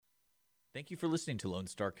Thank you for listening to Lone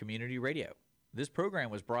Star Community Radio. This program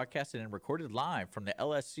was broadcasted and recorded live from the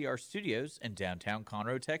LSCR studios in downtown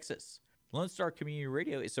Conroe, Texas. Lone Star Community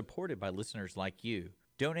Radio is supported by listeners like you.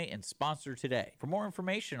 Donate and sponsor today. For more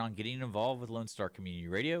information on getting involved with Lone Star Community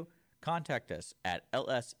Radio, contact us at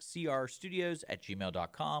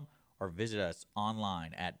lscrstudios@gmail.com or visit us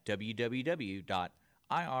online at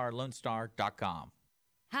www.irlonestar.com.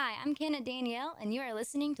 Hi, I'm Kenna Danielle, and you are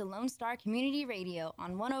listening to Lone Star Community Radio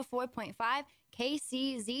on 104.5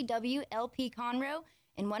 KCZWLP Conroe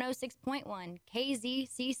and 106.1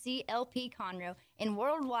 KZCCLP Conroe and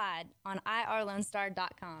worldwide on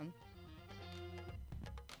irlonestar.com.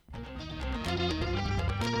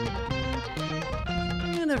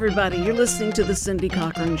 And everybody, you're listening to the Cindy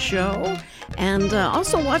Cochran Show, and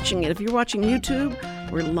also watching it. If you're watching YouTube,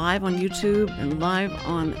 we're live on YouTube and live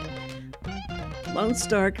on Lone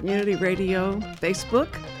Star Community Radio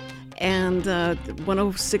Facebook, and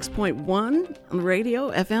 106.1 on the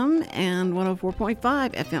radio FM and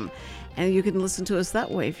 104.5 FM, and you can listen to us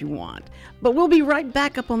that way if you want. But we'll be right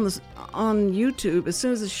back up on YouTube as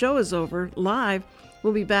soon as the show is over live.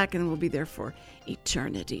 We'll be back, and we'll be there for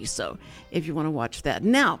eternity. So if you want to watch that.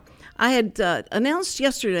 Now, I had announced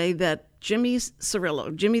yesterday that Jimmy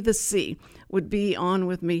Cirillo, Jimmy the C, would be on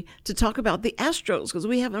with me to talk about the Astros, because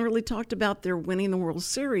we haven't really talked about their winning the World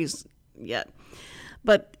Series yet.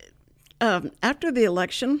 But after the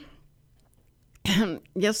election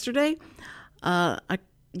yesterday,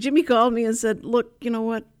 Jimmy called me and said, "Look, you know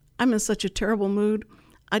what? I'm in such a terrible mood.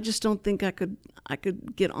 I just don't think I could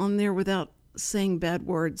get on there without saying bad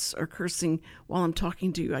words or cursing while I'm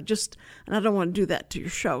talking to you. And I don't want to do that to your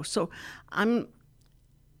show. So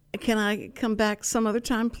can I come back some other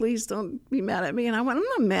time? Please don't be mad at me." And I went, "I'm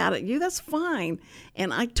not mad at you. That's fine."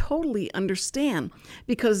 And I totally understand,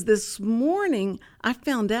 because this morning I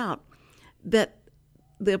found out that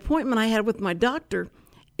the appointment I had with my doctor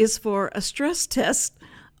is for a stress test.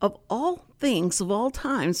 Of all things, of all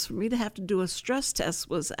times, for me to have to do a stress test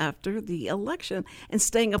was after the election, and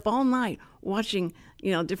staying up all night watching,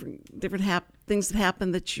 different things that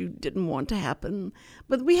happened that you didn't want to happen.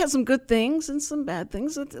 But we had some good things and some bad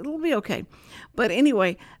things. It'll be okay. But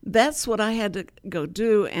anyway, that's what I had to go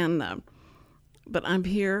do. And but I'm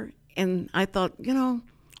here, and I thought,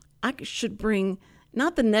 I should bring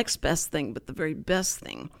not the next best thing, but the very best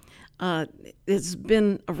thing. It's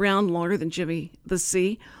been around longer than Jimmy the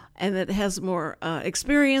C, and it has more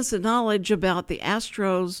experience and knowledge about the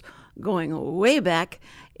Astros going way back,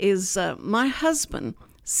 is my husband,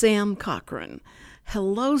 Sam Cochran.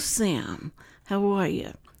 Hello, Sam. How are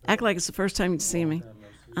you? Act like it's the first time you've seen me.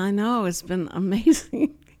 I know, it's been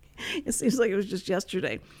amazing. It seems like it was just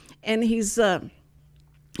yesterday. And he's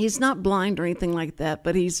not blind or anything like that,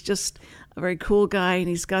 but he's just a very cool guy, and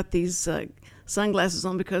he's got these sunglasses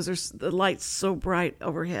on because the light's so bright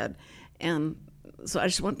overhead. And so I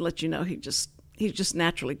just wanted to let you know he's just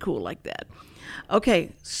naturally cool like that.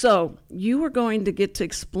 Okay, so you were going to get to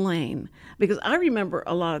explain, because I remember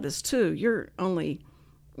a lot of this too. You're only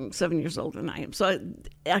 7 years older than I am, so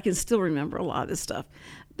I can still remember a lot of this stuff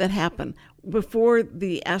that happened before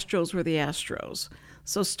the Astros were the Astros.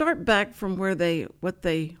 So start back from what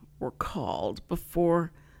they were called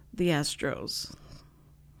before the Astros.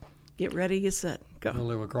 Get ready, get set, go. Well,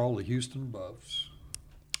 they were called the Houston Buffs,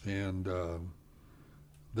 and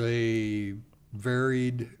they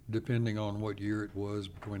varied depending on what year it was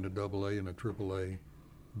between a AA and a AAA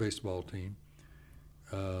baseball team,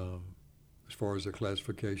 as far as the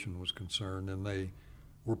classification was concerned, and they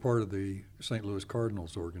were part of the St. Louis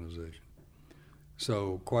Cardinals organization.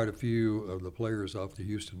 So quite a few of the players off the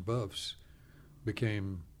Houston Buffs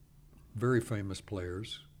became very famous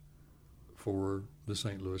players for the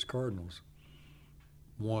St. Louis Cardinals.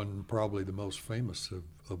 One, probably the most famous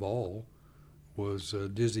of all, was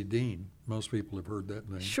Dizzy Dean. Most people have heard that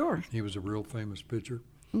name. Sure. He was a real famous pitcher.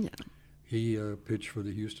 Yeah. He pitched for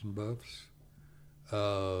the Houston Buffs.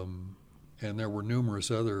 And there were numerous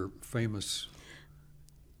other famous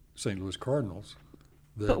St. Louis Cardinals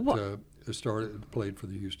that played for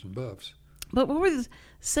the Houston Buffs. But what were the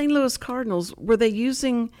St. Louis Cardinals? Were they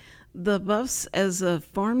using the Buffs as a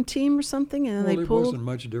farm team or something, and then they pulled? It wasn't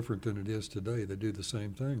much different than it is today. They do the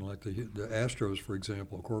same thing. Like the Astros, for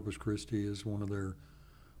example, Corpus Christi is one of their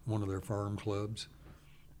farm clubs.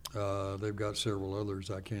 They've got several others.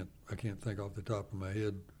 I can't think off the top of my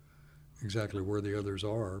head exactly where the others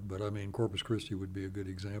are, but I mean Corpus Christi would be a good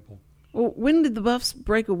example. Well, when did the Buffs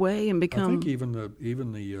break away and become? I think even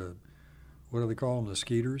the what do they call them? The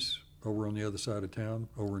Skeeters over on the other side of town,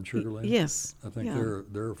 over in Sugar Land. Yes, I think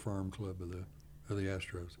they're a farm club of the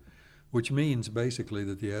Astros, which means basically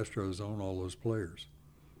that the Astros own all those players.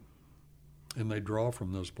 and they draw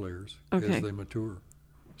from those players Okay. as they mature.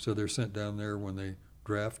 So they're sent down there when they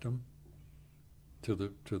draft them to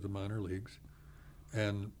the minor leagues,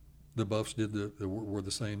 and the Buffs were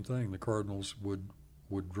the same thing. The Cardinals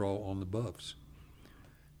would draw on the Buffs,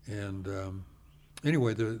 and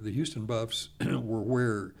anyway, the Houston Buffs were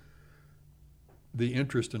where the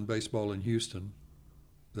interest in baseball in Houston.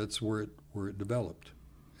 That's where it developed,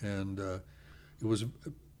 and it was.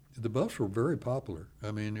 The Buffs were very popular.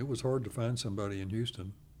 I mean, it was hard to find somebody in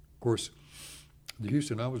Houston. Of course, the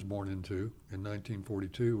Houston I was born into in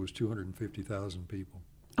 1942 was 250,000 people.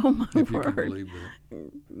 Oh, my If you word. can believe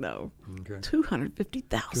that. No. Okay.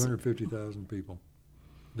 250,000. 250,000 people.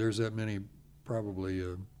 There's that many probably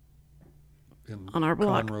in On our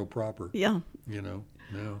block. Conroe proper. Yeah. You know,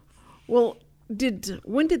 now. Well,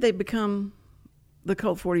 when did they become the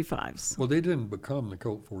Colt 45s? Well, they didn't become the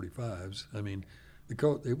Colt 45s. I mean,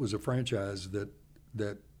 it was a franchise that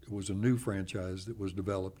was a new franchise that was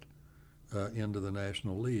developed into the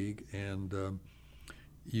National League, and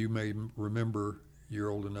you may remember. You're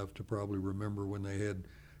old enough to probably remember when they had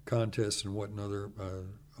contests and whatnot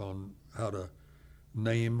on how to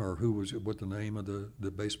name or what the name of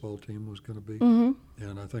the baseball team was going to be. Mm-hmm.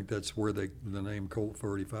 And I think that's where the name Colt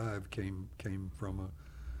 45 came from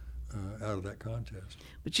out of that contest.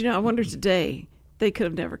 But I wonder today, they could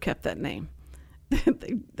have never kept that name.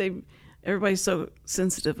 Everybody's so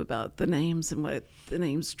sensitive about the names and what the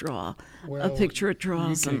names draw, a picture it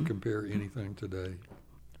draws. You can't compare anything today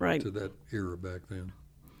right. to that era back then.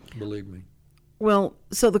 Believe me. Well,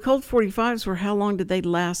 so the Colt 45s were, how long did they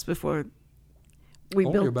last before we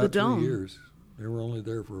Only built about the dome? 3 years. They were only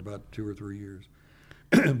there for about 2 or 3 years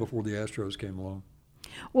before the Astros came along.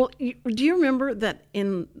 Well, do you remember that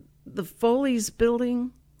in the Foley's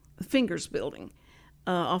building, the Fingers building,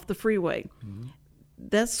 off the freeway, Mm-hmm.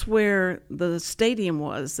 that's where the stadium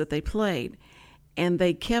was that they played, and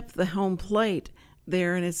they kept the home plate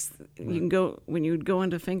there, and you can go, when you would go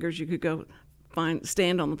into Fingers, you could go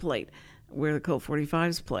stand on the plate where the Colt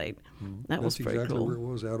 45s played. Mm-hmm. That was pretty exactly cool. where it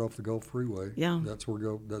was, out off the Gulf Freeway. Yeah. That's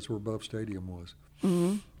where Buff Stadium was.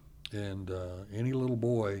 Mm-hmm. And any little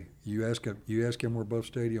boy, you ask him where Buff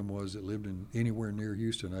Stadium was that lived in anywhere near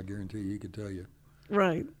Houston, I guarantee you he could tell you.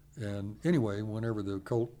 Right. And anyway, whenever the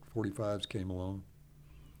Colt 45s came along,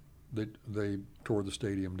 they tore the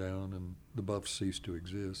stadium down and the Buffs ceased to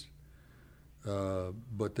exist.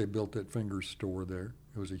 But they built that Fingers store there.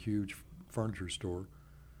 It was a huge furniture store,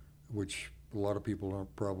 which a lot of people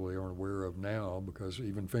probably aren't aware of now because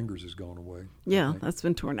even Fingers has gone away. Yeah, that's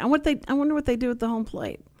been torn down. I wonder what they do with the home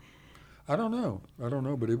plate. I don't know,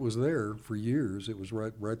 but it was there for years. It was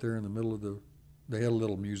right there in the middle of they had a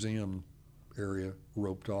little museum area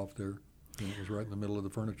roped off there, and it was right in the middle of the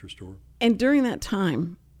furniture store. And during that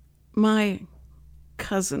time, my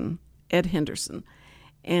cousin, Ed Henderson,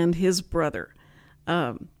 and his brother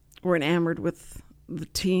were enamored with the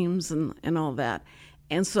teams and all that.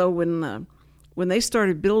 And so when they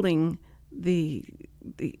started building the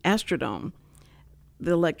Astrodome,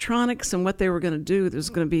 the electronics and what they were going to do, there was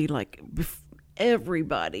going to be like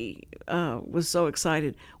everybody was so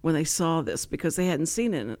excited when they saw this because they hadn't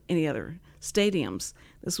seen it in any other stadiums.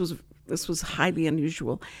 This was highly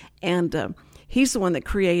unusual, and he's the one that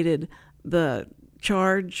created the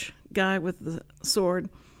charge guy with the sword,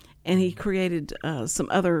 and he created some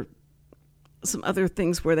other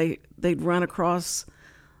things where they'd run across.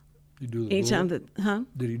 You do the Anytime bull?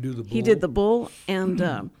 Did he do the bull? He did the bull, and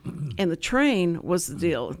the train was the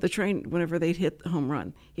deal. The train, whenever they'd hit the home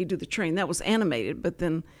run, he'd do the train. That was animated, but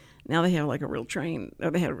then now they have like a real train, or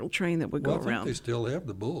they had a real train that would go I think around. they still have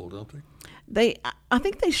the bull, don't they? I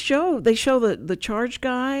think they show the charge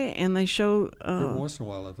guy, and they show. Every once in a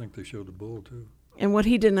while, I think they show the bull too. And what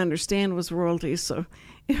he didn't understand was royalties, so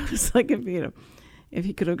it was like if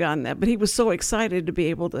he could have gotten that, but he was so excited to be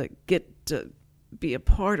able to get to be a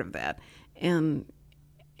part of that, and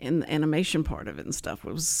the animation part of it and stuff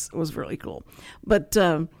was really cool. But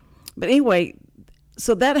anyway,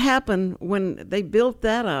 so that happened when they built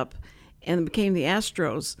that up and it became the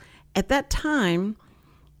Astros. At that time,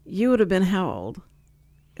 you would have been how old?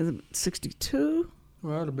 62?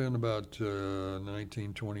 Well, I'd have been about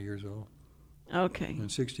 19, 20 years old. Okay. In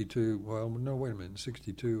 62, well, no, wait a minute. In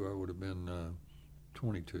 62, I would have been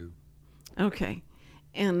 22. Okay.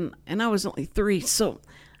 And I was only 3, so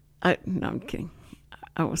no, I'm kidding.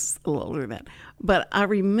 I was a little older than that. But I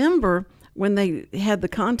remember when they had the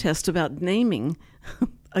contest about naming,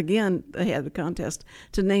 again, they had the contest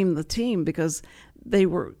to name the team because they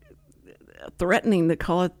were threatening to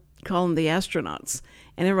call them the Astronauts,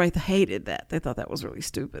 and everybody hated that. They thought that was really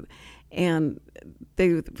stupid. and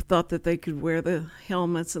they thought that they could wear the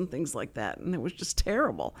helmets and things like that, and it was just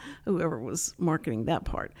terrible, whoever was marketing that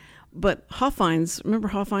part. But remember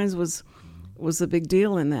Hoffines was a big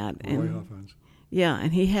deal in that. Roy And Hoffines. yeah,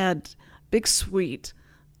 and he had big suite,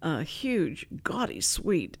 a huge, gaudy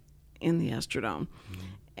suite in the Astrodome.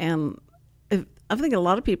 And I think a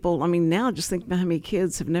lot of people, I mean, now just think about how many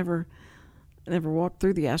kids have never walked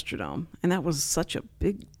through the Astrodome. And that was such a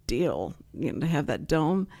big deal, to have that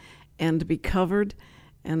dome and to be covered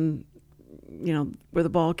and, where the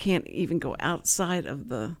ball can't even go outside of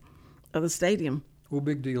the stadium. Well,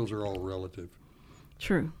 big deals are all relative.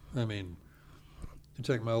 True. I mean, you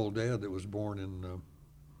take my old dad that was born in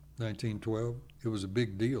 1912. It was a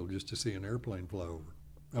big deal just to see an airplane fly over.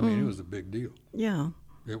 I mean, it was a big deal. Yeah.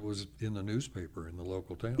 It was in the newspaper in the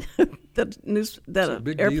local town. So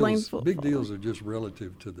big airplane big deals are just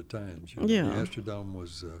relative to the times. Yeah. The Astrodome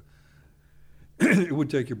was, it would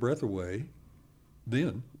take your breath away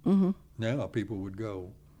then. Mm-hmm. Now people would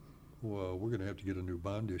go, well, we're going to have to get a new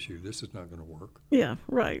bond issue. This is not going to work. Yeah,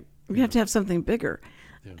 right. We have to have something bigger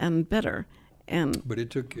and better. But it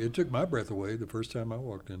took my breath away the first time I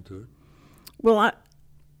walked into it. Well,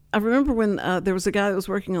 I remember when there was a guy that was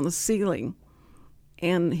working on the ceiling,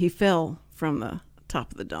 and he fell from the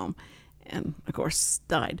top of the dome, and of course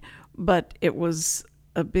died. But it was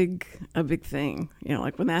a big thing,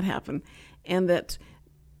 like when that happened, and that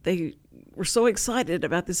they were so excited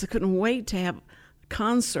about this, they couldn't wait to have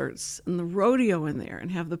concerts and the rodeo in there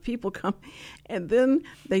and have the people come, and then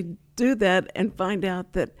they do that and find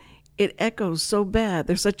out that it echoes so bad.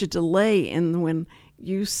 There's such a delay in when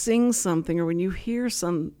you sing something or when you hear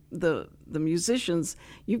the musicians,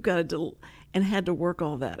 you've got to and had to work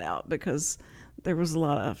all that out because there was a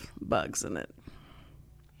lot of bugs in it.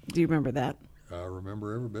 Do you remember that? I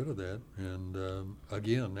remember every bit of that, and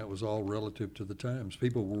again, that was all relative to the times.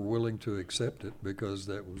 People were willing to accept it because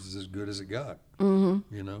that was as good as it got, And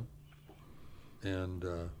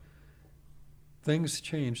things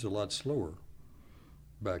changed a lot slower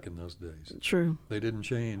back in those days. True. They didn't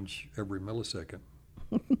change every millisecond.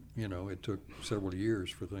 It took several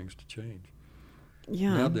years for things to change.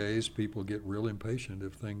 Yeah. Nowadays, people get real impatient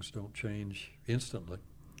if things don't change instantly.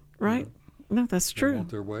 Right. No, that's true. They want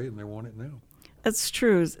their way, and they want it now. That's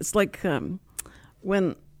true. It's like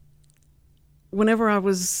whenever I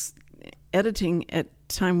was editing at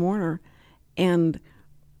Time Warner, and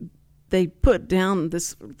they put down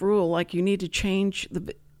this rule, like you need to change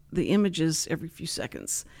the images every few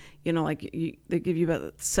seconds. They give you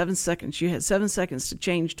about 7 seconds. You had 7 seconds to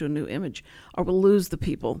change to a new image, or we'll lose the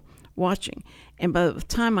people watching. And by the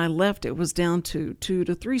time I left, it was down to 2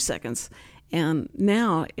 to 3 seconds. And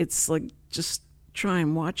now it's like just try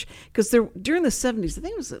and watch. Because during the 70s, I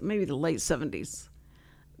think it was maybe the late 70s,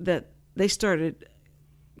 that they started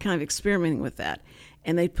kind of experimenting with that.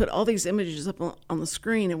 And they put all these images up on the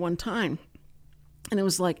screen at one time. And it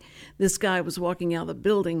was like this guy was walking out of the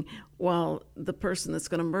building while the person that's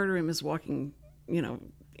going to murder him is walking,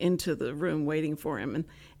 into the room waiting for him.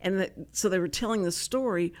 So they were telling the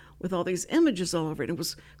story with all these images all over it. It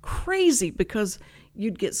was crazy because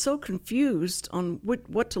you'd get so confused on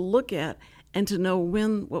what to look at and to know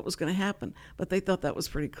what was going to happen. But they thought that was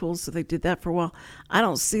pretty cool, so they did that for a while. I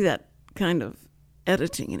don't see that kind of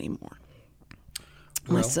editing anymore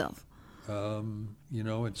myself.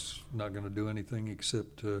 It's not going to do anything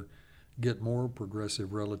except to get more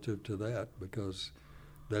progressive relative to that, because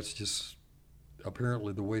that's just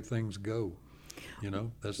apparently the way things go.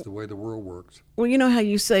 That's the way the world works. Well, you know how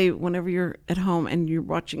you say whenever you're at home and you're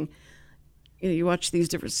watching, you watch these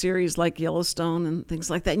different series like Yellowstone and things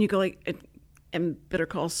like that, and you go like, and Better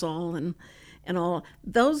Call Saul and all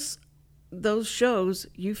those shows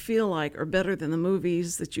you feel like are better than the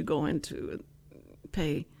movies that you go into and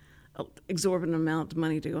pay an exorbitant amount of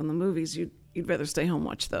money to go in the movies. You'd rather stay home and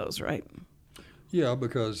watch those, right? Yeah,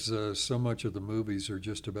 because so much of the movies are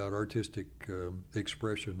just about artistic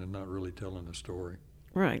expression and not really telling a story.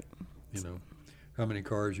 Right. How many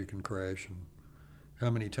cars you can crash and how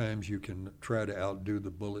many times you can try to outdo the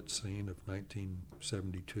bullet scene of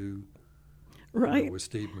 1972. Right. With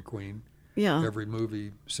Steve McQueen. Yeah. Every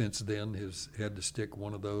movie since then has had to stick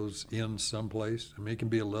one of those in someplace. I mean, it can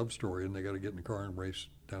be a love story, and they got to get in the car and race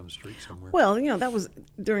down the street somewhere. Well, that was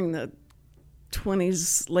during the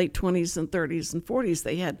late 20s and 30s and 40s.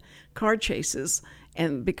 They had car chases,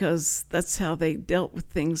 and because that's how they dealt with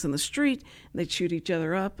things in the street, they'd shoot each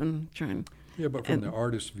other up and try and... Yeah, but from the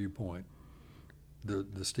artist's viewpoint, the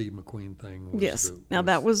Steve McQueen thing was... Yes.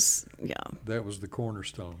 That was the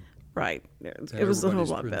cornerstone. Right. It was a whole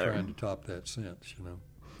lot better. Everybody's been trying to top that since,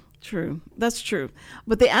 True. That's true.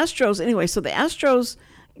 But the Astros, anyway, so the Astros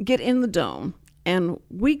get in the dome, and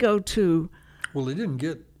we go to. Well, they didn't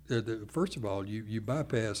get. First of all, you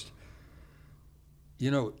bypassed.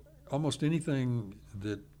 Almost anything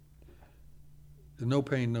that. No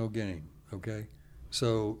pain, no gain. Okay,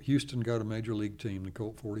 so Houston got a major league team, the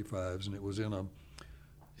Colt 45s, and it was in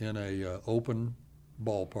a open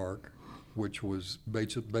ballpark, which was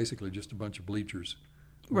basically just a bunch of bleachers,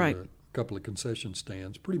 right? A couple of concession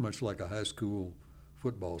stands, pretty much like a high school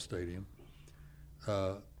football stadium,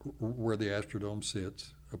 where the Astrodome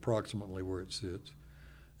sits, approximately where it sits.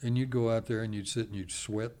 And you'd go out there and you'd sit and you'd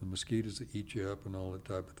sweat the mosquitoes that eat you up and all that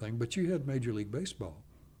type of thing. But you had Major League Baseball,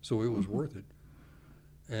 so it was worth it.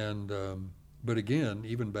 And but again,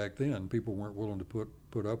 even back then, people weren't willing to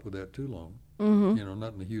put up with that too long.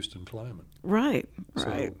 Not in the Houston climate. Right.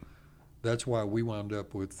 So that's why we wound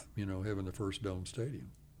up with having the first dome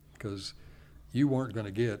stadium, because you weren't going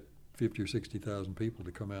to get 50 or 60,000 people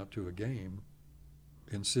to come out to a game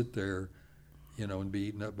and sit there, and be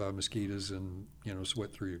eaten up by mosquitoes and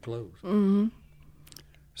sweat through your clothes. Mm-hmm.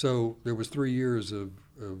 So there was 3 years of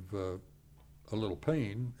a little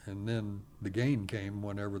pain, and then the gain came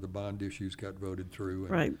whenever the bond issues got voted through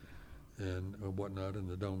and whatnot, and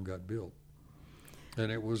the dome got built.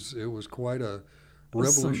 And it was quite a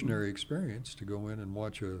revolutionary experience to go in and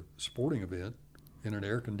watch a sporting event in an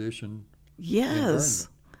air-conditioned environment.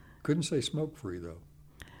 Couldn't say smoke-free, though.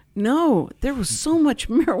 No, there was so much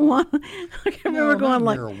marijuana. I can remember going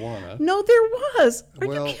like, marijuana. No, there was. Are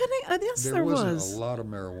Well, you kidding? Yes, there wasn't was. a lot of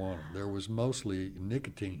marijuana. There was mostly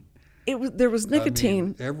nicotine. There was nicotine. I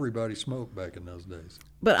mean, everybody smoked back in those days.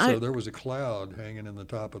 But so there was a cloud hanging in the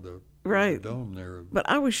top of the dome there. But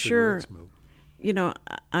I was sure, smoke.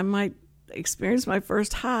 I might experience my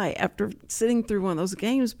first high after sitting through one of those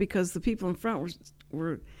games, because the people in front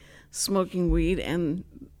were smoking weed and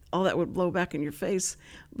all that would blow back in your face.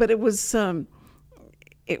 But it was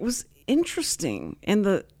interesting, and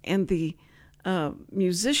the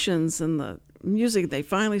musicians and the music, they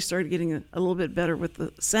finally started getting a little bit better with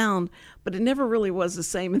the sound, but it never really was the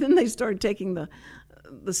same. And then they started taking the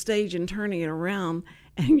stage and turning it around,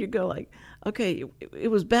 and you go like, okay, it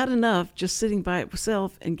was bad enough just sitting by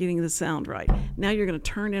itself and getting the sound right. Now you're going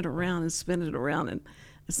to turn it around and spin it around, and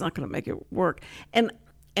it's not going to make it work. And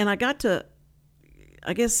I got to,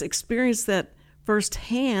 I guess, experience that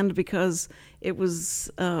firsthand, because it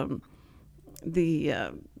was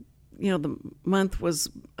the month was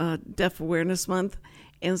Deaf Awareness Month,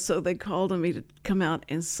 and so they called on me to come out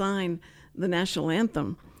and sign the national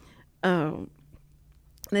anthem.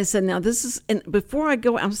 They said, now this is, and before I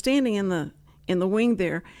go, I'm standing in the wing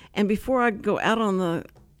there, and before I go out on the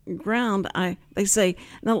ground, they say,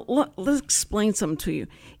 now let's explain something to you,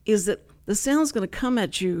 is that the sound's going to come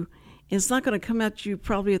at you, and it's not going to come at you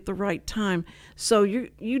probably at the right time. So you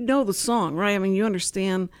know the song, right? I mean, you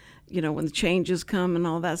understand, when the changes come and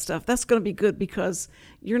all that stuff. That's going to be good, because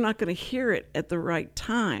you're not going to hear it at the right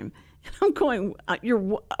time. And I'm going,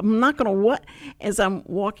 I'm not going to what? As I'm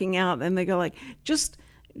walking out, and they go like, just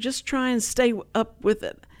try and stay up with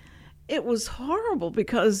it. It was horrible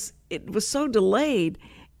because it was so delayed.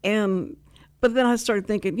 But then I started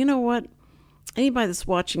thinking, you know what? Anybody that's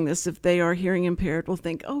watching this, if they are hearing impaired, will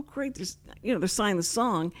think, oh, great, they're signing the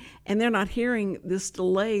song, and they're not hearing this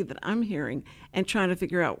delay that I'm hearing and trying to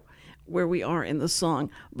figure out where we are in the song.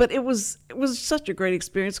 But it was such a great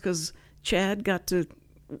experience, because Chad got to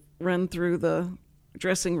run through the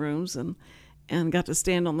dressing rooms and got to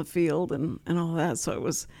stand on the field and all that. So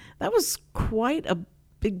that was quite a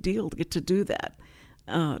big deal to get to do that,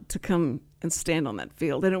 to come and stand on that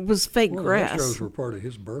field. And it was fake grass. The Astros were part of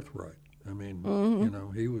his birthright. I mean,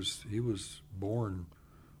 he was born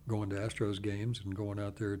going to Astros games and going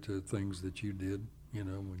out there to things that you did,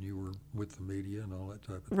 when you were with the media and all that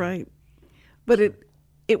type of thing. Right. But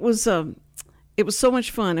it was so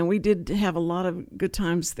much fun, and we did have a lot of good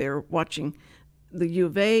times there watching the U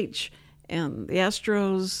of H and the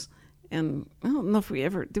Astros, and I don't know if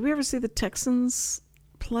did we ever see the Texans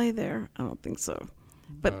play there? I don't think so.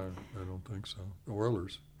 But I don't think so. The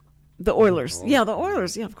Oilers. The Oilers. Yeah, the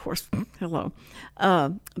Oilers. Yeah, of course. Hello.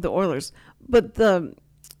 The Oilers. But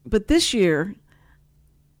this year,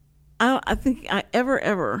 I don't think I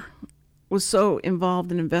ever was so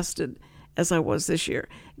involved and invested as I was this year.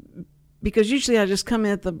 Because usually I just come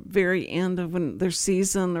in at the very end of when their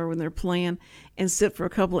season or when they're playing and sit for a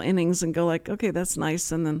couple of innings and go like, okay, that's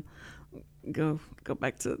nice, and then go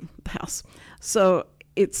back to the house. So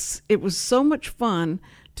it was so much fun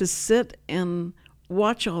to sit and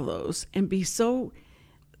watch all those and be so,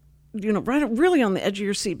 right really on the edge of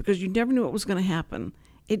your seat, because you never knew what was going to happen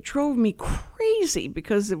it drove me crazy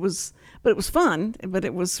because it was fun, but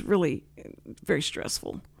it was really very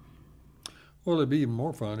stressful. Well, it'd be even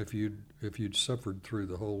more fun if you'd suffered through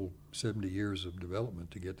the whole 70 years of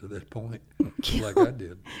development to get to that point, like I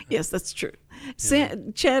did. Yes, that's true.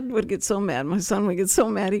 Chad would get so mad. My son would get so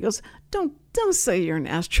mad. He goes, "Don't say you're an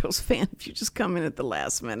Astros fan if you just come in at the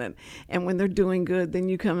last minute. And when they're doing good, then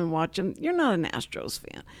you come and watch them. You're not an Astros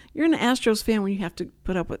fan. You're an Astros fan when you have to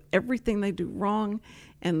put up with everything they do wrong,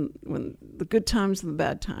 and when the good times and the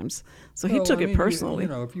bad times." So he took it personally.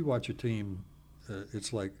 If you watch a team,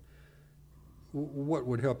 it's like, what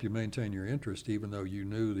would help you maintain your interest, even though you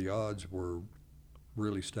knew the odds were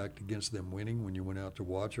really stacked against them winning when you went out to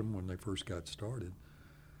watch them when they first got started,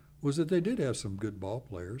 was that they did have some good ball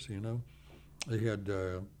players. They had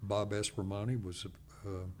Bob Espremani was,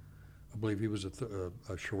 I believe he was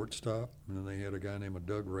a shortstop, and then they had a guy named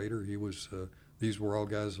Doug Rader. He was. These were all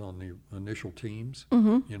guys on the initial teams,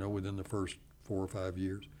 within the first 4 or 5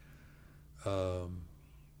 years.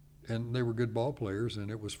 And they were good ball players,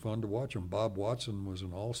 and it was fun to watch them. Bob Watson was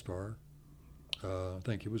an all-star. I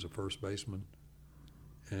think he was a first baseman.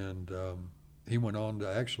 And he went on to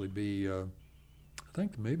actually be, I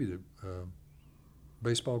think maybe the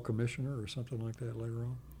baseball commissioner or something like that later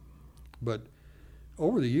on. But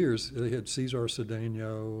over the years, they had Cesar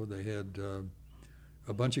Cedeno. They had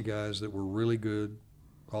a bunch of guys that were really good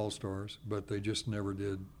all-stars, but they just never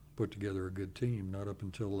did put together a good team, not up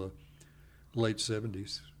until the late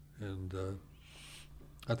 70s. And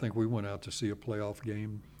I think we went out to see a playoff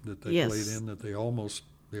game that they played in, that they almost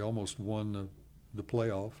won the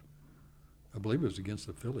playoff. I believe it was against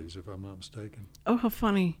the Phillies, if I'm not mistaken. Oh, how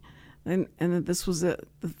funny. And this was it.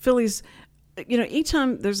 The Phillies, each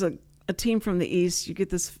time there's a team from the East, you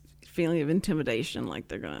get this feeling of intimidation, like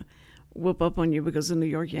they're going to whoop up on you because of New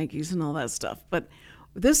York Yankees and all that stuff. But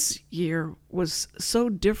this year was so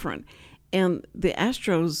different. And the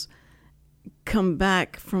Astros come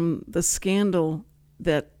back from the scandal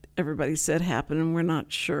that everybody said happened, and we're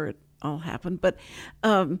not sure it all happened, but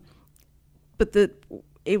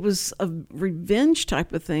it was a revenge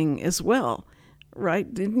type of thing as well,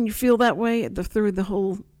 right? Didn't you feel that way through the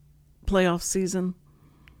whole playoff season?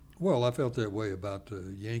 Well, I felt that way about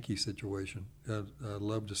the Yankee situation. I'd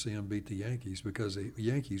love to see them beat the Yankees because the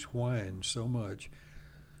Yankees whined so much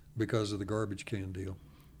because of the garbage can deal,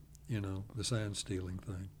 the sign stealing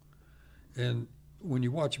thing. And when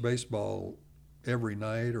you watch baseball every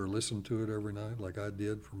night or listen to it every night, like I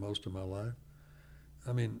did for most of my life,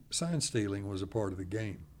 I mean, sign stealing was a part of the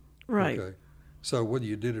game. Right. Okay. So whether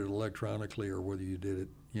you did it electronically or whether you did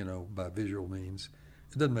it, by visual means,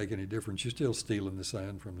 it doesn't make any difference. You're still stealing the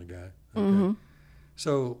sign from the guy. Okay. Mm-hmm.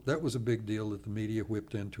 So that was a big deal that the media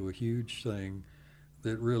whipped into a huge thing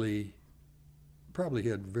that really probably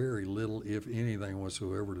had very little, if anything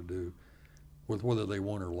whatsoever, to do with whether they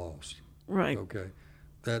won or lost. Right. Okay.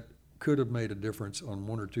 That could have made a difference on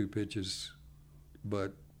 1 or 2 pitches,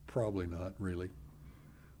 but probably not really.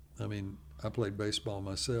 I mean, I played baseball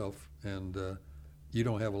myself, and you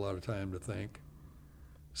don't have a lot of time to think.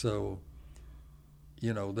 So,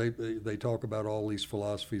 they talk about all these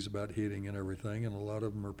philosophies about hitting and everything, and a lot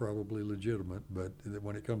of them are probably legitimate, but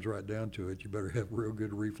when it comes right down to it, you better have real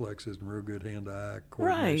good reflexes and real good hand-eye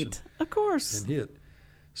coordination. Right, of course. And hit.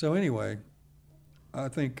 So anyway, I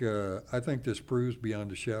think this proves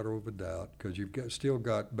beyond a shadow of a doubt, because you've still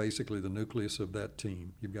got basically the nucleus of that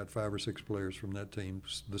team. You've got 5 or 6 players from that team,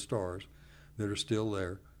 the stars, that are still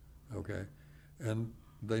there, okay? And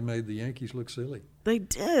they made the Yankees look silly. They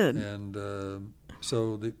did. And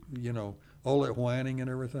so, all that whining and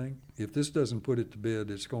everything, if this doesn't put it to bed,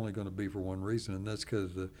 it's only going to be for one reason, and that's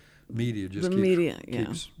because the media just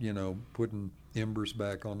keeps putting embers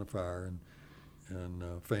back on the fire and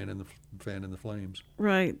fanning the flames.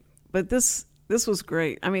 Right. But this was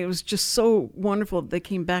great. I mean, it was just so wonderful that they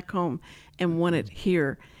came back home and won it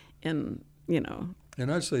here. And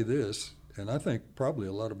I'd say this, and I think probably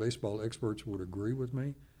a lot of baseball experts would agree with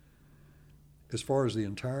me, as far as the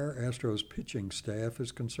entire Astros pitching staff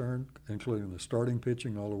is concerned, including the starting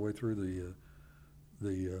pitching all the way through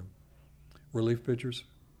the relief pitchers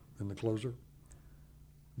and the closer,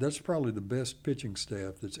 that's probably the best pitching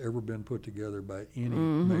staff that's ever been put together by any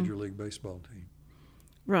Major League Baseball team.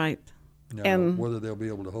 Right. Now, and whether they'll be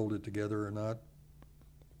able to hold it together or not,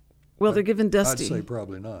 well, they're giving Dusty. I'd say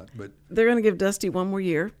probably not, but they're going to give Dusty one more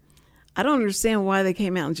year. I don't understand why they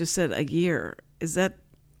came out and just said a year. Is that?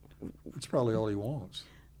 It's probably all he wants.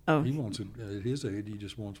 Oh, he wants it at his age. He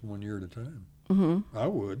just wants 1 year at a time. Mm-hmm. I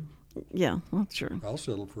would. Yeah, well, sure. I'll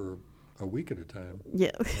settle for a week at a time.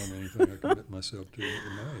 Yeah. On anything I commit myself to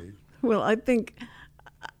at my age. Well, I think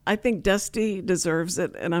I think Dusty deserves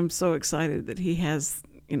it, and I'm so excited that he has,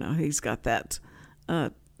 he's got that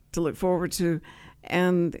to look forward to,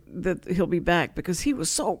 and that he'll be back because he was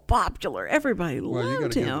so popular. Everybody loved him. Well, you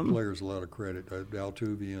got to give the players a lot of credit,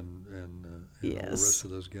 Altuve and yes. all the rest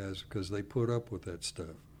of those guys, because they put up with that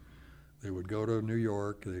stuff. They would go to New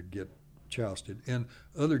York, they'd get jousted, and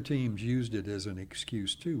other teams used it as an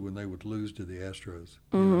excuse too when they would lose to the Astros.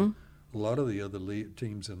 Mm-hmm. A lot of the other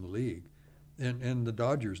teams in the league, and the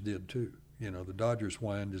Dodgers did too. The Dodgers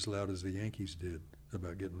whined as loud as the Yankees did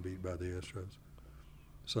about getting beat by the Astros.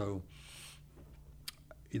 So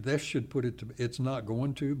that should put it to. It's not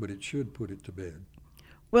going to, but it should put it to bed.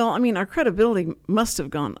 Well, I mean, our credibility must have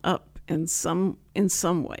gone up in some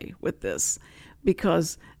way with this,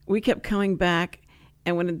 because we kept coming back,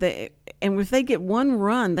 and if they get one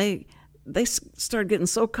run, they started getting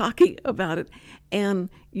so cocky about it, and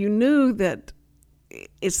you knew that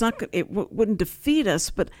it wouldn't defeat us,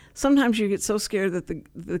 but sometimes you get so scared that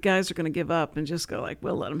the guys are going to give up and just go like,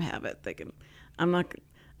 "Well, let them have it."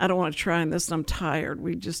 I don't want to try on this. And I'm tired.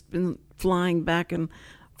 We've just been flying back and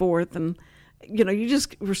forth, and you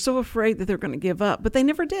just were so afraid that they're going to give up, but they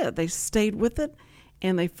never did. They stayed with it,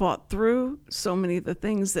 and they fought through so many of the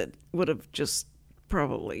things that would have just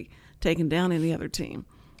probably taken down any other team.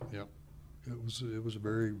 Yep, it was a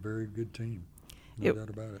very, very good team. No doubt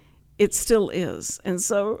about it. It still is, and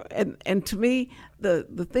so and to me,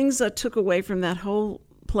 the things I took away from that whole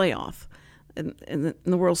playoff, in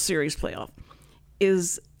the World Series playoff,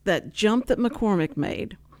 is that jump that McCormick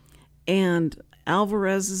made, and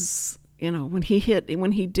Alvarez's, when he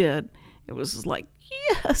did, it was like,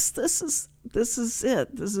 yes, this is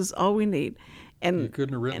it. This is all we need. And you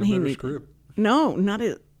couldn't have written a better script. No, not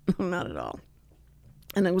at all.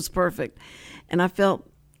 And it was perfect. And I felt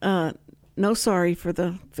no sorry for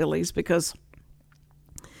the Phillies, because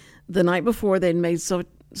the night before they'd made so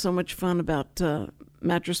much fun about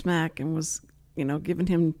Mattress Mac and was giving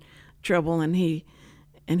him trouble, and he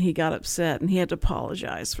got upset, and he had to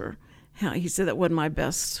apologize for how he said that wasn't my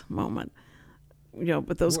best moment.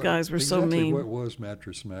 But those guys were so mean. What was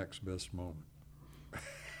Mattress Mac's best moment?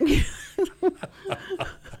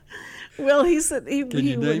 Well, he said Can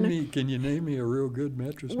you name me a real good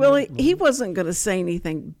Mattress Mac? Well, he wasn't going to say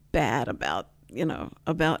anything bad about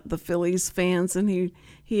the Phillies fans, and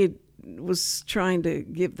he was trying to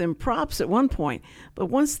give them props at one point, but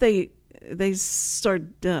once they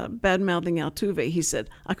started bad mouthing Altuve, he said,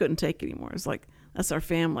 "I couldn't take it anymore." It's like, that's our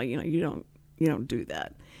family, you don't do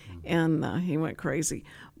that, and he went crazy.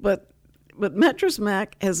 But Mattress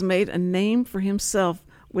Mac has made a name for himself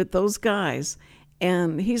with those guys,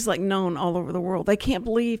 and he's like known all over the world. They can't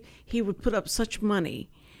believe he would put up such money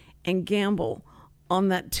and gamble on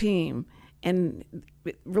that team, and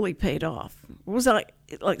it really paid off. What was that,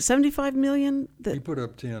 like $75 million? He put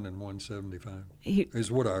up 10 and won 75.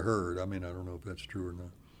 Is what I heard. I mean, I don't know if that's true or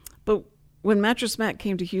not. But when Mattress Mac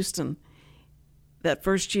came to Houston that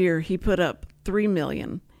first year, he put up $3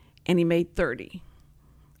 million and he made 30.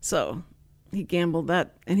 So he gambled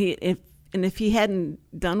that, and if he hadn't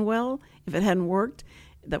done well, if it hadn't worked,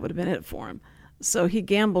 that would have been it for him. So he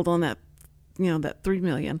gambled on that, that $3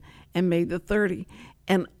 million, and made the 30.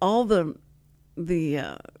 And all the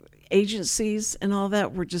agencies and all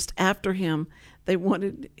that were just after him. They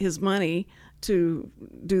wanted his money to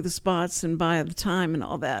do the spots and buy the time and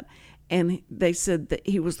all that. And they said that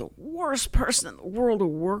he was the worst person in the world to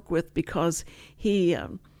work with, because he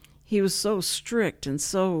was so strict, and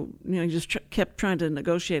so he just kept trying to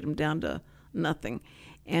negotiate him down to nothing.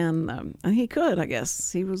 And he could, I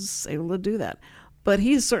guess, he was able to do that. But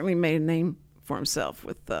he's certainly made a name for himself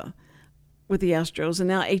with the Astros, and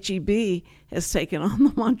now HEB has taken on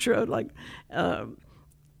the mantra, like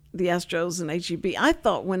the Astros and HEB. I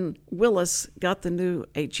thought when Willis got the new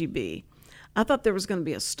HEB, I thought there was going to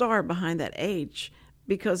be a star behind that H,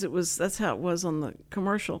 because that's how it was on the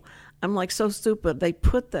commercial. I'm like, so stupid. They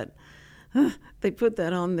put that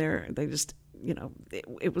on there. They just,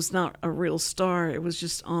 it was not a real star. It was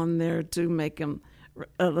just on there to make them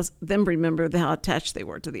remember how attached they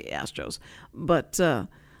were to the Astros. But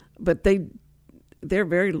they're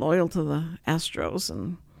very loyal to the Astros,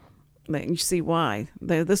 and you see why.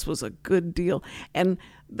 This was a good deal. And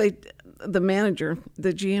the manager,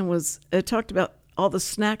 the GM, talked about all the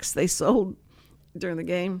snacks they sold during the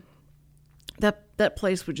game. That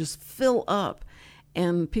place would just fill up,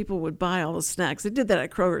 and people would buy all the snacks. They did that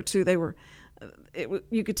at Kroger too.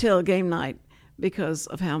 You could tell game night because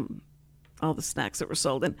of how all the snacks that were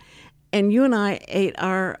sold. And you and I ate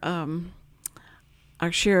our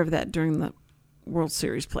share of that during the World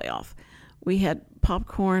Series playoff. We had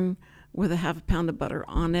popcorn with a half a pound of butter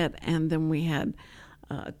on it, and then we had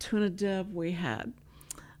tuna dip, we had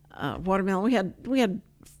watermelon, we had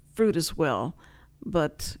fruit as well,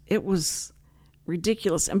 but it was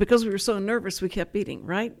ridiculous. And because we were so nervous, we kept eating.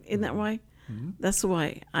 Right? Isn't that why? Mm-hmm. That's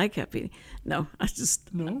why I kept eating. No, I was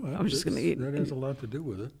just going to eat. That has a lot to do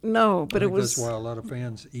with it. No, but I it think was. That's why a lot of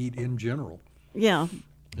fans eat in general. Yeah.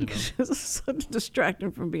 It's so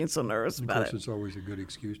distracting from being so nervous about it. Of course, it's always a good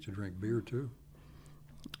excuse to drink beer too,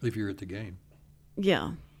 if you're at the game.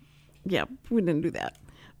 Yeah, we didn't do that,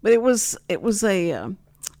 but it was a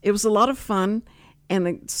lot of fun, and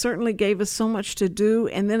it certainly gave us so much to do.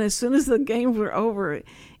 And then as soon as the games were over,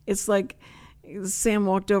 it's like Sam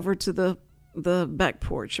walked over to the back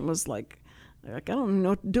porch and was like, I don't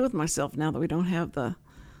know what to do with myself now that we don't have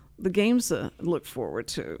the games to look forward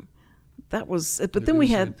to. That was it. But then we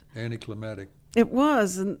had anticlimactic. It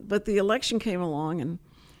was, but the election came along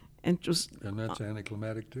and just and that's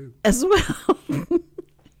anticlimactic too as well.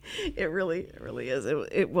 It really is.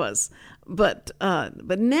 It was, but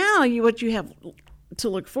now what you have to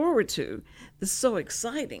look forward to is so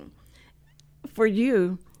exciting for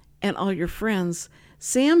you and all your friends.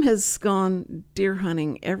 Sam has gone deer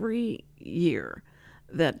hunting every year.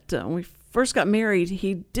 That when we first got married,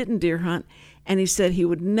 he didn't deer hunt, and he said he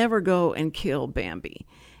would never go and kill Bambi.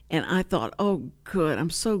 And I thought, oh, good. I'm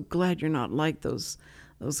so glad you're not like those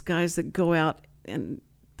guys that go out and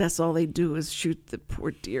that's all they do is shoot the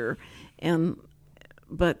poor deer.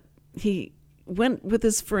 But he went with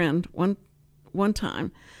his friend one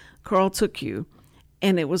time. Carl took you,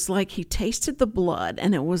 and it was like he tasted the blood,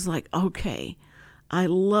 and it was like, okay, I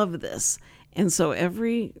love this. And so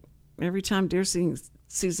every time deer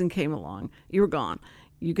season came along, you were gone.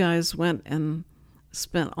 You guys went and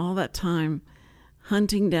spent all that time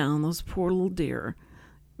hunting down those poor little deer,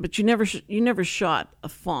 but you never shot a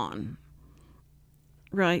fawn,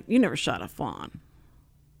 right? You never shot a fawn.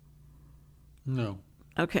 No.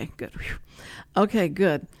 Okay, good. Okay,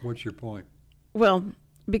 good. What's your point? Well,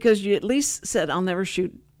 because you at least said I'll never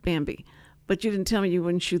shoot Bambi, but you didn't tell me you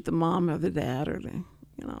wouldn't shoot the mom or the dad or the.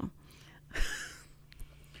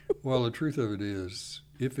 Well, the truth of it is,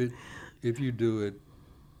 if you do it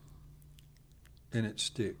and it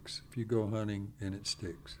sticks, if you go hunting and it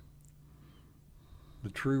sticks, the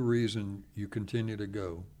true reason you continue to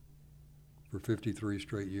go for 53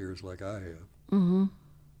 straight years like I have mm-hmm.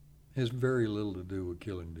 has very little to do with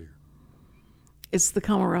killing deer. It's the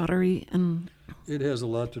camaraderie and... It has a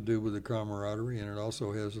lot to do with the camaraderie, and it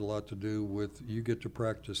also has a lot to do with you get to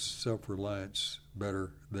practice self-reliance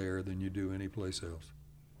better there than you do anyplace else.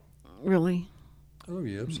 Really? Oh,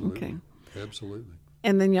 yeah, absolutely. Okay. Absolutely.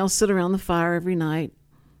 And then y'all sit around the fire every night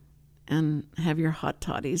and have your hot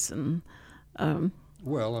toddies and...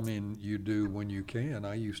 Well, I mean, you do when you can.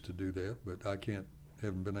 I used to do that, but I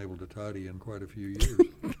haven't been able to toddy in quite a few years.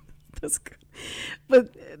 That's good.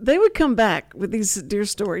 But they would come back with these deer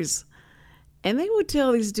stories, and they would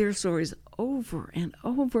tell these deer stories over and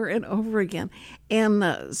over and over again.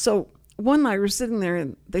 And so one night we were sitting there,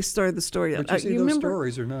 and they started the story. But you see, those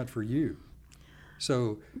stories are not for you.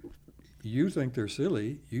 So you think they're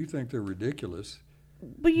silly. You think they're ridiculous.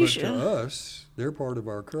 But to us, they're part of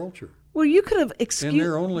our culture. Well, you could have excused... And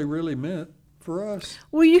they're only really meant for us.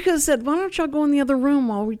 Well, you could have said, why don't y'all go in the other room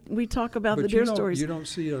while we talk about the deer stories? You don't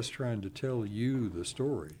see us trying to tell you the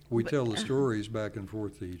story. We tell the stories back and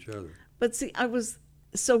forth to each other. But see,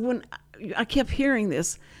 when I kept hearing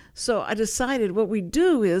this, so I decided what we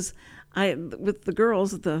do is, with the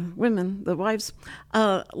girls, the women, the wives,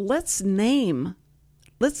 let's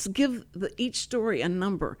give each story a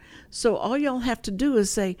number. So all y'all have to do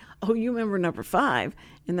is say, oh, you remember number 5,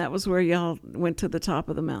 and that was where y'all went to the top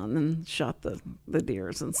of the mountain and shot the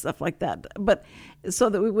deers and stuff like that. But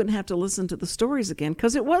so that we wouldn't have to listen to the stories again,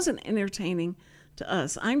 because it wasn't entertaining to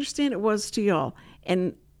us. I understand it was to y'all,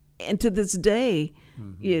 and to this day,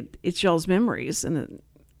 mm-hmm. It's y'all's memories and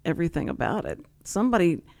everything about it.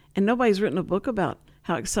 Nobody's written a book about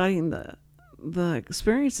how exciting the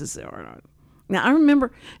experiences are. Now,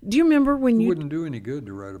 do you remember when It wouldn't do any good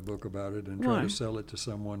to write a book about it and try to sell it to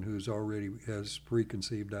someone who's already has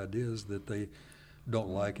preconceived ideas that they don't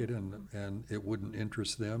like it and it wouldn't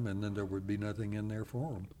interest them, and then there would be nothing in there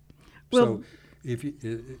for them. Well, so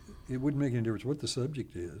it wouldn't make any difference what the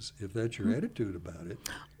subject is if that's your attitude about it.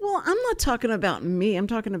 Well, I'm not talking about me. I'm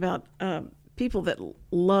talking about people that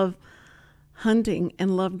love hunting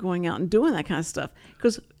and love going out and doing that kind of stuff.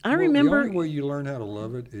 Because I remember... The only way you learn how to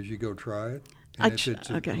love it is you go try it. And if it's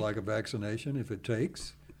like a vaccination, if it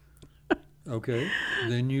takes, okay,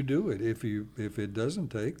 then you do it. If it doesn't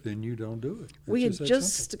take, then you don't do it. We had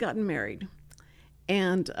just gotten married,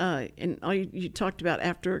 And all you talked about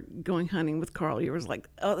after going hunting with Carl, you was like,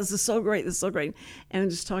 oh, this is so great, this is so great. And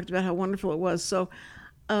just talked about how wonderful it was. So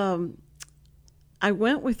I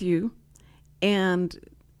went with you, and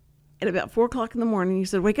at about 4 o'clock in the morning, you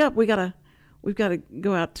said, wake up, we've got to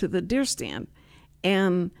go out to the deer stand.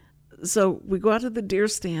 And so we go out to the deer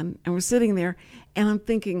stand, and we're sitting there, and I'm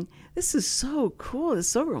thinking, this is so cool, it's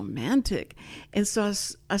so romantic. And so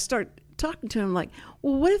I start talking to him like,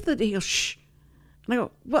 well, what if he goes, shh? And I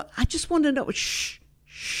go, well, I just want to know, shh,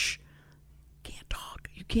 can't talk,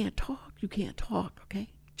 you can't talk, okay?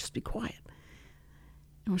 Just be quiet.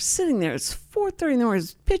 And we're sitting there, it's 4:30 in the morning,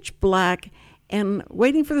 it's pitch black, and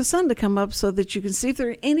waiting for the sun to come up so that you can see if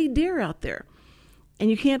there are any deer out there. And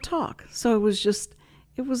you can't talk. So it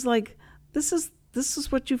was like, this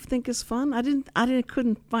is what you think is fun? I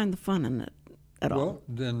couldn't find the fun in it at all. Well,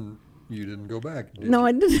 then you didn't go back, did No, you?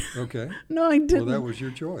 I didn't. Okay. No, I didn't. Well, that was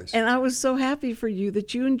your choice. And I was so happy for you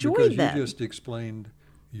that you enjoyed because that. you just explained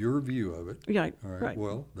your view of it. Yeah, All right. right.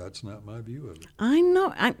 Well, that's not my view of it. I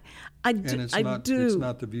know. I And do. it's I not do. it's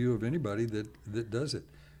not the view of anybody that does it,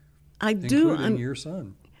 I do. including your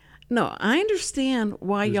son. No, I understand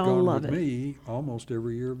why Who's y'all gone love with it. me almost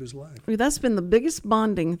every year of his life. I mean, that's been the biggest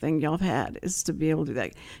bonding thing y'all have had, is to be able to do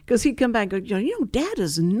that. Because he'd come back and go, you know, Dad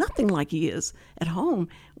is nothing like he is at home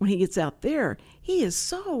when he gets out there. He is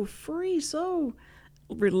so free, so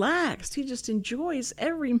relaxed. He just enjoys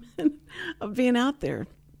every minute of being out there.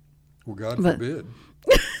 Well, God But- forbid.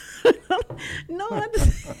 No,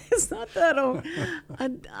 it's not that. Oh,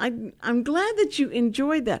 I'm glad that you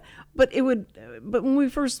enjoyed that. But when we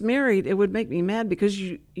first married, it would make me mad because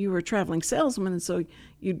you were a traveling salesman, and so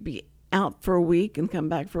you'd be out for a week and come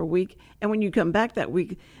back for a week. And when you come back that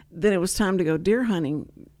week, then it was time to go deer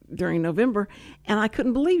hunting during November, and I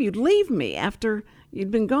couldn't believe you'd leave me after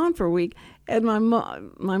you'd been gone for a week. And my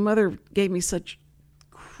mother gave me such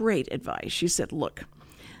great advice. She said, look,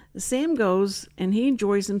 Sam goes and he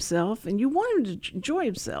enjoys himself, and you want him to enjoy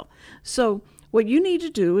himself. So what you need to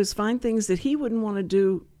do is find things that he wouldn't want to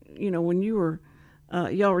do, when you were,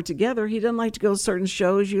 y'all were together. He doesn't like to go to certain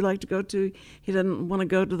shows you like to go to. He doesn't want to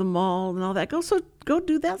go to the mall and all that. Go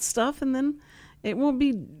do that stuff, and then it won't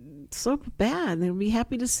be so bad. And they'll be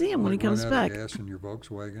happy to see him when he comes Run back. out of gas in your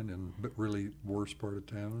Volkswagen in really worst part of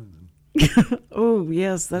town, and Oh,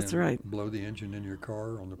 yes, that's and right. blow the engine in your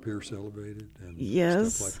car on the Pierce elevated and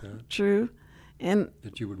Yes, stuff like that. true. And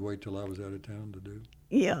That you would wait till I was out of town to do.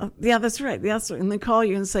 yeah, that's right. And they call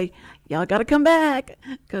you and say, y'all got to come back.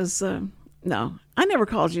 Because, no, I never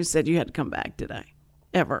called you and said you had to come back, did I?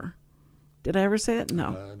 Ever. Did I ever say it? No.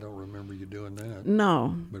 I don't remember you doing that.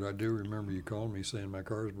 No. But I do remember you calling me saying my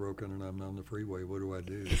car's broken and I'm on the freeway. What do I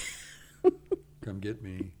do? Come get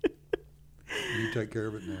me. You take care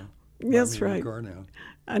of it now. That's Buy me a right. new car now.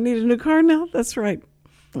 I need a new car now? That's right.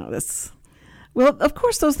 Well, of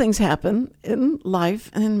course those things happen in life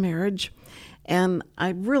and in marriage. And I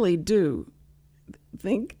really do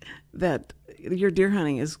think that your deer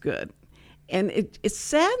hunting is good. And it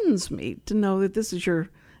saddens me to know that this is going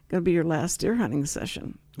to be your last deer hunting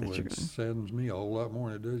session. that Well, you're it gonna- saddens me a whole lot more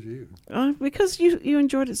than it does you. Because you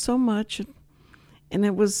enjoyed it so much. And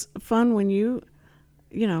it was fun when you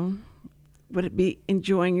would it be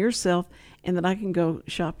enjoying yourself, and that I can go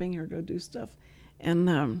shopping or go do stuff,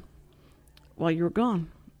 and while you were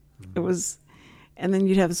gone, it was, and then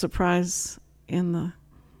you'd have a surprise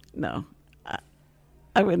no,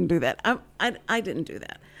 I wouldn't do that. I didn't do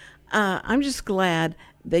that. I'm just glad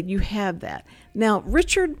that you have that. Now,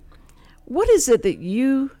 Richard, what is it that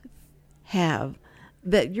you have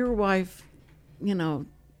that your wife,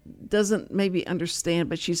 doesn't maybe understand,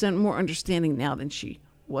 but she's more understanding now than she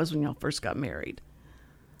was when y'all first got married?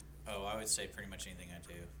 Oh, I would say pretty much anything I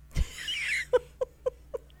do.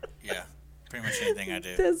 Yeah, pretty much anything I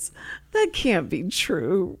do. That can't be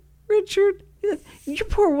true, Richard. Your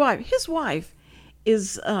poor wife. His wife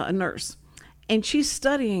is a nurse, and she's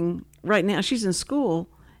studying right now. She's in school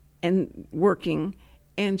and working,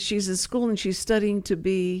 and she's in school and she's studying to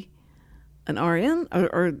be an RN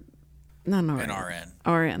or not an RN. An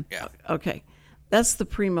RN. RN. Yeah. Okay. That's the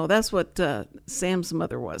primo. That's what Sam's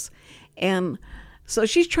mother was. And so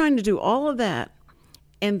she's trying to do all of that,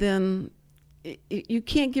 and then you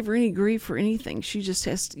can't give her any grief or anything. You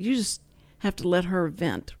just have to let her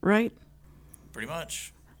vent, right? Pretty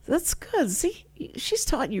much. That's good. See, she's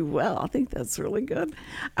taught you well. I think that's really good.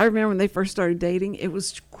 I remember when they first started dating, it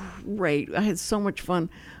was great. I had so much fun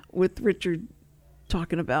with Richard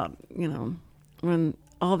talking about, when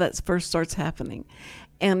all that first starts happening.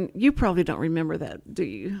 And you probably don't remember that, do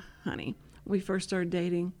you, honey? We first started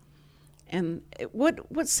dating. And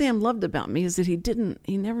what Sam loved about me is that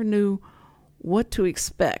he never knew what to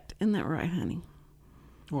expect. Isn't that right, honey?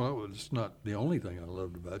 Well, it's not the only thing I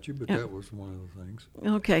loved about you, but Yeah. that was one of the things.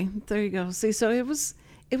 Okay, there you go. See, so it was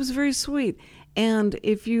very sweet. And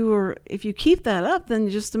if you keep that up, then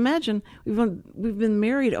just imagine we've been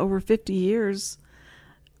married over 50 years.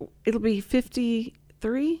 It'll be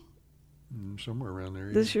 53 Somewhere around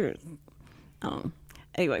there. this year.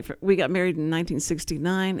 Anyway, we got married in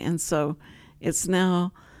 1969, and so it's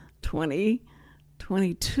now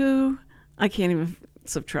 2022. I can't even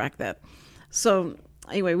subtract that. So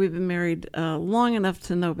anyway, we've been married long enough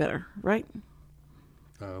to know better, right?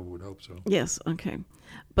 I would hope so. Yes, okay.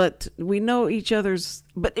 But we know each other's.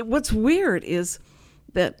 But what's weird is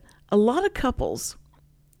that a lot of couples,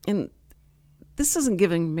 and this isn't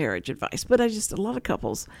giving marriage advice, but a lot of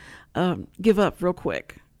couples give up real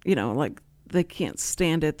quick. You know, like they can't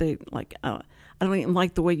stand it. They like, I don't even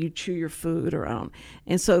like the way you chew your food,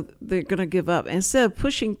 and so they're going to give up. Instead of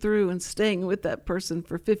pushing through and staying with that person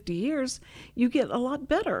for 50 years, you get a lot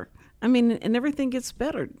better. I mean, and everything gets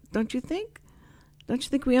better, don't you think? Don't you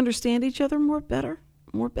think we understand each other more better?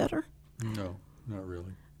 No, not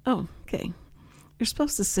really. Oh, okay. You're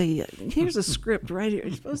supposed to say, here's a script right here.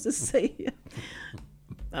 You're supposed to say,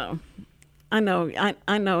 oh, I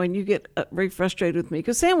know, and you get very frustrated with me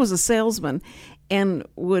because Sam was a salesman and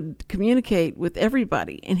would communicate with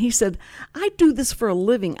everybody. And he said, I do this for a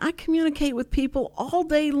living. I communicate with people all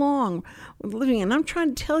day long with a living, and I'm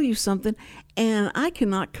trying to tell you something, and I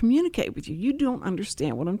cannot communicate with you. You don't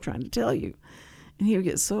understand what I'm trying to tell you. And he would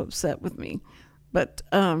get so upset with me. But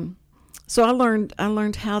so I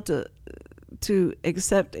learned how to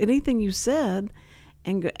accept anything you said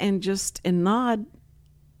and nod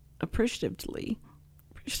appreciatively.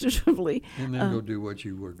 And then go do what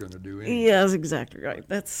you were going to do anyway. Yeah, that's exactly right.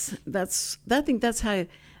 I think that's how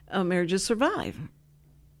marriages survive.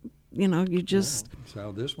 You know, you just That's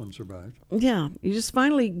how this one survived. you just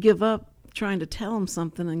finally give up trying to tell them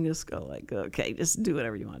something and just go like, okay, just do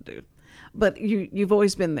whatever you want to do. But you've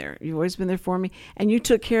always been there. You've always been there for me, and you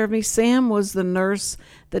took care of me. Sam was the nurse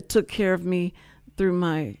that took care of me through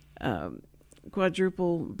my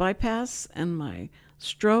quadruple bypass and my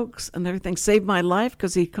strokes and everything. Saved my life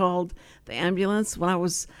because he called the ambulance when I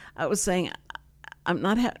was saying, I'm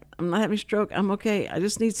not having a stroke. I'm okay. I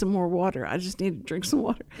just need some more water. I just need to drink some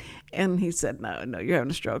water. And he said, no, you're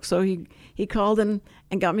having a stroke. So he called and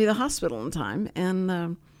got me to the hospital in time.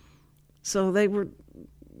 And so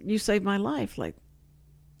you saved my life like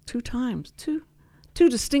 2 times, two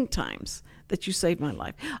distinct times that you saved my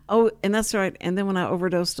life. Oh, and that's right. And then when I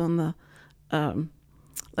overdosed on the,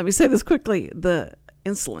 let me say this quickly, the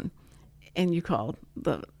insulin, and you called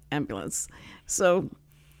the ambulance. So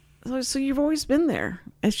you've always been there.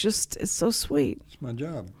 It's so sweet. It's my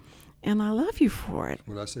job. And I love you for it.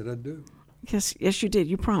 What I said I'd do. Yes, you did.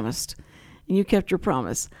 You promised, and you kept your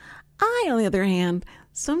promise. I, on the other hand,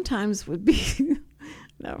 sometimes would be,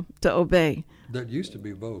 to obey. That used to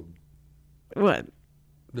be vogue. What?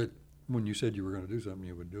 That when you said you were going to do something,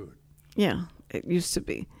 you would do it. Yeah, it used to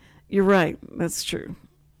be. You're right. That's true.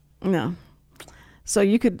 No. So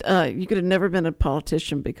you could have never been a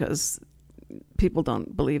politician because people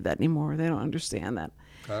don't believe that anymore. They don't understand that.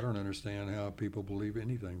 I don't understand how people believe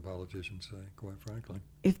anything politicians say, quite frankly.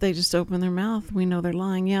 If they just open their mouth, we know they're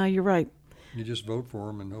lying. Yeah, you're right. You just vote for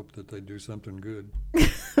them and hope that they do something good.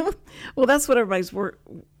 Well, that's what everybody's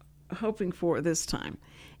hoping for this time.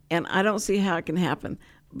 And I don't see how it can happen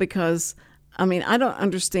because, I mean, I don't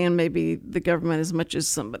understand maybe the government as much as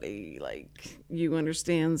somebody like you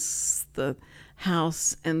understands the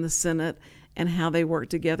House and the Senate and how they work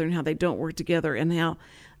together and how they don't work together and how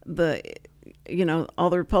all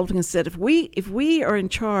the Republicans said, if we are in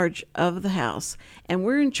charge of the House and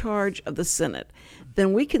we're in charge of the Senate,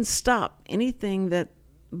 then we can stop anything that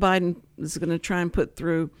Biden is going to try and put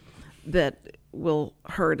through that will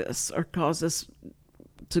hurt us or cause us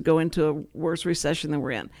to go into a worse recession than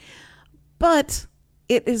we're in. But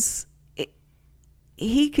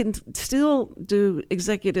he can still do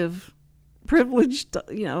executive privilege,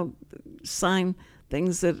 sign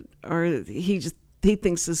things that are he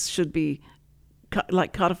thinks this should be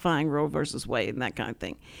like codifying Roe versus Wade and that kind of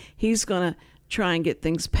thing. He's going to try and get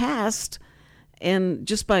things passed, and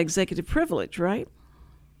just by executive privilege, right?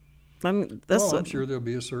 I mean, I'm sure there'll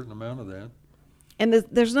be a certain amount of that. And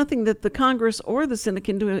there's nothing that the Congress or the Senate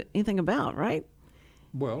can do anything about, right?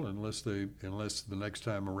 Well, unless the next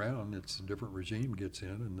time around it's a different regime gets in,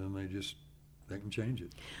 and then they can change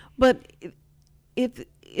it. But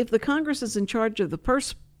if the Congress is in charge of the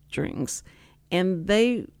purse strings, and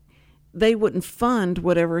they wouldn't fund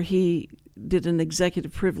whatever he did an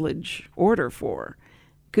executive privilege order for,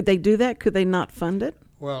 could they do that? Could they not fund it?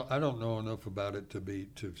 Well, I don't know enough about it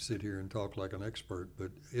to sit here and talk like an expert,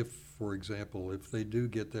 but if, for example, if they do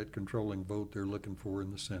get that controlling vote they're looking for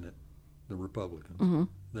in the Senate, the Republicans,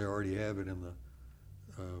 they already have it in the,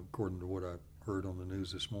 according to what I heard on the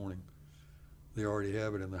news this morning, they already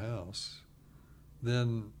have it in the House,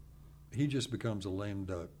 then he just becomes a lame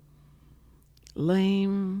duck.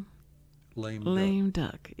 Lame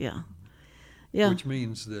duck, yeah. Yeah. Which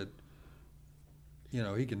means that,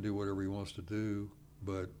 he can do whatever he wants to do,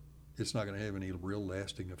 but it's not going to have any real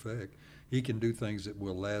lasting effect. He can do things that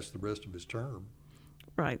will last the rest of his term.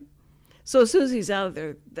 Right. So as soon as he's out of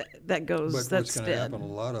there, that goes, But that's what's going to dead. happen, a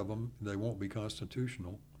lot of them, they won't be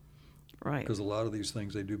constitutional. Right. Because a lot of these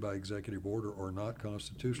things they do by executive order are not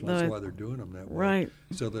constitutional. That's why they're doing them that way. Right.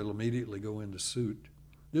 So they'll immediately go into suit.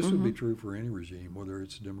 This would be true for any regime, whether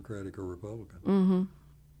it's Democratic or Republican.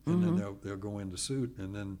 And then they'll go into suit,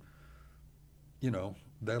 and then,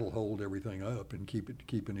 that'll hold everything up and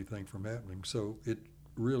keep anything from happening. So it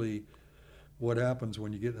really, what happens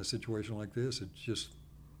when you get in a situation like this, it's just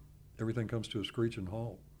everything comes to a screeching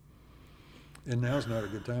halt. And now's not a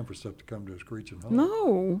good time for stuff to come to a screeching halt.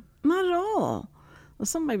 No, not at all. Well,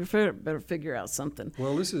 somebody better figure out something.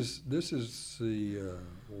 Well, this is the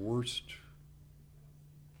worst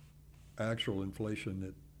actual inflation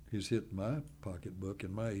that has hit my pocketbook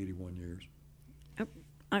in my 81 years.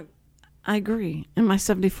 I agree. In my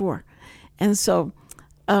 74, and so,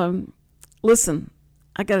 listen,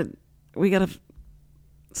 we gotta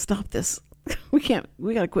stop this. We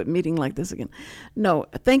gotta quit meeting like this again. No,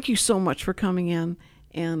 thank you so much for coming in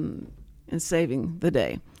and saving the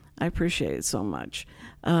day. I appreciate it so much.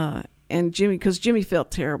 And Jimmy, because Jimmy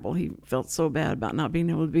felt terrible. He felt so bad about not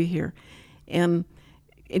being able to be here. And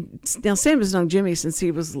now Sam has known Jimmy since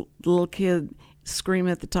he was a little kid,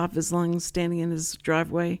 screaming at the top of his lungs, standing in his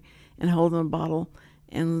driveway and holding a bottle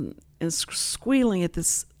and squealing at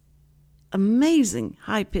this amazing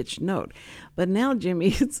high-pitched note. But now Jimmy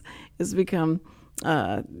has become,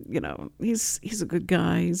 he's a good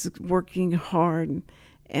guy. He's working hard,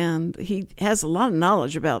 and he has a lot of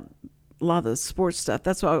knowledge about a lot of the sports stuff.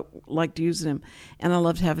 That's why I liked using him, and I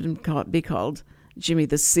loved having him be called Jimmy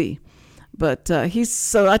the C. But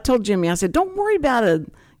so I told Jimmy, I said, don't worry about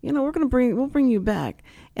it. We'll bring you back.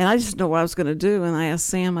 And I just know what I was going to do. And I asked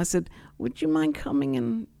Sam, I said, would you mind coming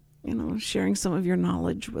and, sharing some of your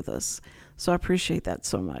knowledge with us? So I appreciate that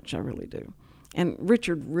so much. I really do. And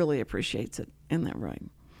Richard really appreciates it. Isn't that right?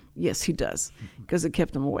 Yes, he does. Because it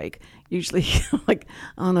kept him awake. Usually, like,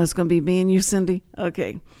 oh no, it's going to be me and you, Cindy.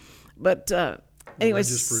 Okay. But anyways.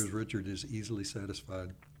 That just proves Richard is easily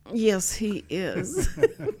satisfied. Yes, he is.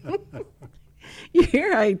 You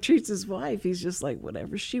hear how he treats his wife. He's just like,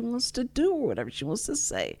 whatever she wants to do or whatever she wants to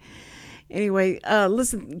say. Anyway,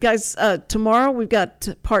 listen, guys, tomorrow we've got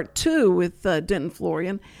part 2 with Denton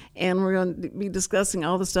Florian, and we're going to be discussing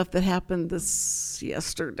all the stuff that happened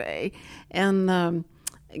yesterday. And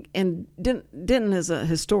Denton is a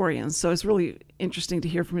historian, so it's really interesting to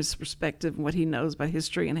hear from his perspective and what he knows about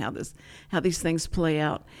history and how these things play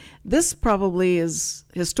out. This probably is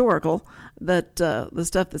historical, that the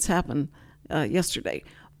stuff that's happened yesterday.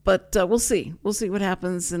 But we'll see. We'll see what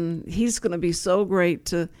happens, and he's going to be so great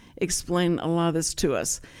to explain a lot of this to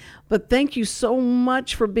us. But thank you so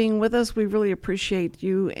much for being with us. We really appreciate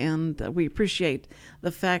you, and we appreciate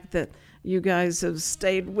the fact that you guys have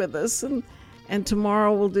stayed with us. And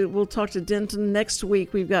tomorrow we'll talk to Denton. Next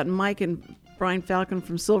week we've got Mike and Brian Falcon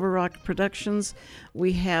from Silver Rock Productions.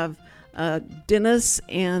 We have Dennis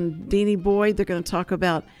and Deanie Boyd. They're going to talk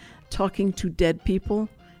about talking to dead people.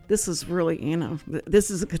 This is really,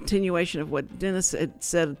 this is a continuation of what Dennis had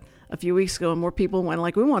said a few weeks ago, and more people went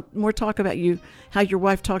like, we want more talk about how your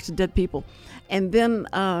wife talks to dead people. And then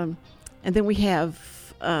we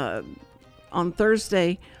have, on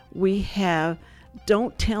Thursday, we have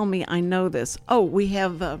Don't Tell Me I Know This. Oh, we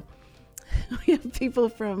have people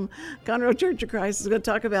from Conroe Church of Christ is going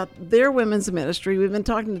to talk about their women's ministry. We've been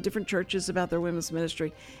talking to different churches about their women's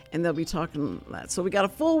ministry, and they'll be talking that. So we got a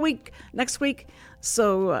full week next week.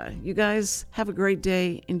 So you guys have a great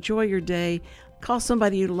day. Enjoy your day. Call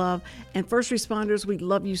somebody you love. And first responders, we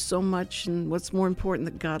love you so much. And what's more important,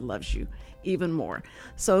 that God loves you even more.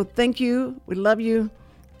 So thank you. We love you.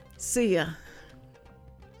 See ya.